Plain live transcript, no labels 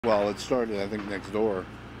Well, it started, I think, next door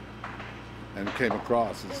and came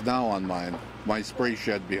across. It's now on mine. My spray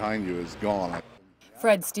shed behind you is gone.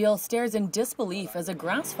 Fred Steele stares in disbelief as a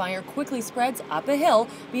grass fire quickly spreads up a hill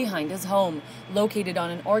behind his home, located on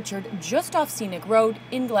an orchard just off Scenic Road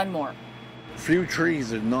in Glenmore. Few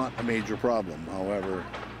trees are not a major problem. However,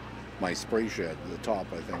 my spray shed, the top,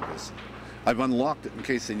 I think, is... I've unlocked it in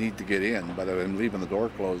case they need to get in, but I'm leaving the door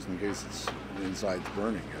closed in case it's inside's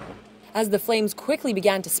burning, you know. As the flames quickly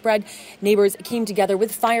began to spread, neighbours came together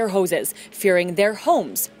with fire hoses, fearing their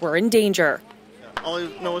homes were in danger. All I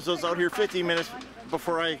know is I was out here 15 minutes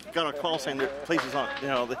before I got a call saying the place is on,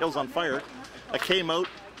 the hill's on fire. I came out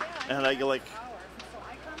and I go like,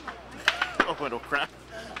 oh, no crap.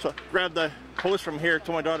 So I grabbed the hose from here,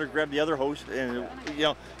 told my daughter to grab the other hose, and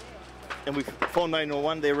and we phoned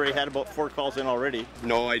 911. They already had about 4 calls in already.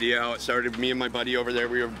 No idea how it started. Me and my buddy over there,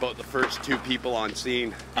 we were about the first 2 people on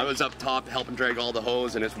scene. I was up top helping drag all the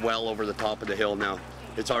hose, and it's well over the top of the hill now.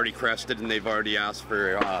 It's already crested, and they've already asked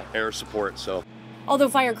for air support. So, although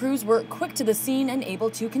fire crews were quick to the scene and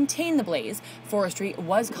able to contain the blaze, Forestry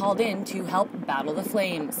was called in to help battle the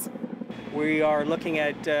flames. We are looking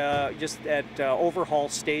at overhaul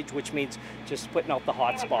stage, which means just putting out the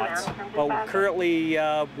hot spots. But currently,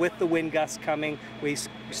 with the wind gusts coming, we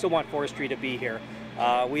still want Forestry to be here.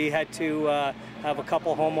 We had to have a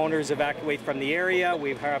couple homeowners evacuate from the area.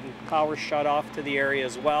 We've had power shut off to the area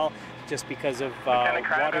as well, just because of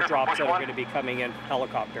water drops that are going to be coming in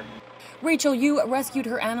helicopter. Rachel Yu rescued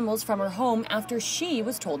her animals from her home after she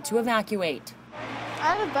was told to evacuate.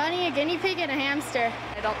 I have a bunny, a guinea pig, and a hamster.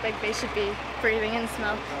 I don't think they should be breathing in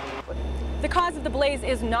smoke. The cause of the blaze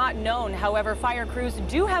is not known. However, fire crews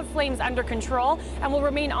do have flames under control and will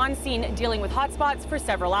remain on scene dealing with hotspots for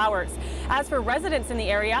several hours. As for residents in the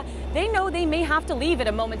area, they know they may have to leave at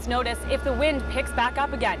a moment's notice if the wind picks back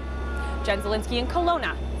up again. Zielinski in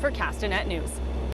Kelowna for Castanet News.